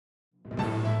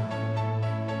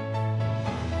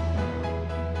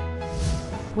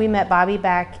We met Bobby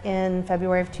back in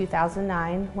February of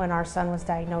 2009 when our son was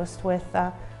diagnosed with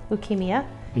leukemia.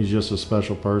 He's just a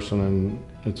special person, and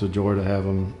it's a joy to have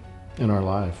him in our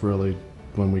life, really,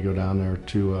 when we go down there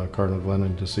to Cardinal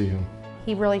Glennon to see him.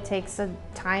 He really takes a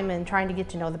time in trying to get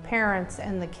to know the parents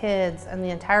and the kids and the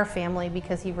entire family,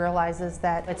 because he realizes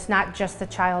that it's not just the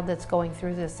child that's going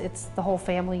through this, it's the whole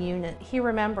family unit. He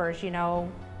remembers,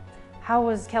 how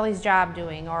was Kelly's job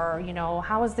doing, or,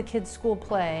 how was the kids' school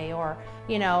play, or,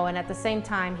 and at the same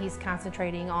time, he's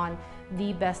concentrating on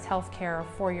the best health care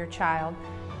for your child.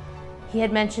 He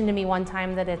had mentioned to me one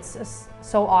time that it's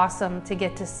so awesome to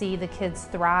get to see the kids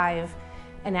thrive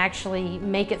and actually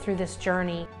make it through this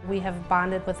journey. We have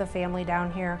bonded with a family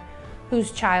down here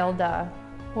whose child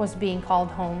was being called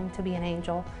home to be an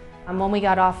angel. When we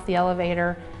got off the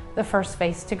elevator, the first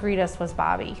face to greet us was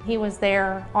Bobby. He was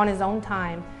there on his own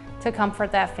time to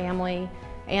comfort that family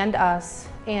and us,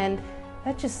 and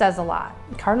that just says a lot.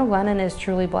 Cardinal Glennon is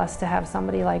truly blessed to have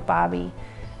somebody like Bobby,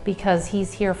 because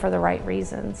he's here for the right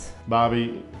reasons.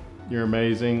 Bobby, you're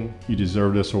amazing. You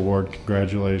deserve this award.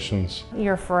 Congratulations.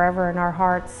 You're forever in our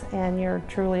hearts, and you're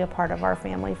truly a part of our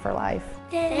family for life.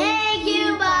 Thank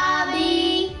you, Bobby.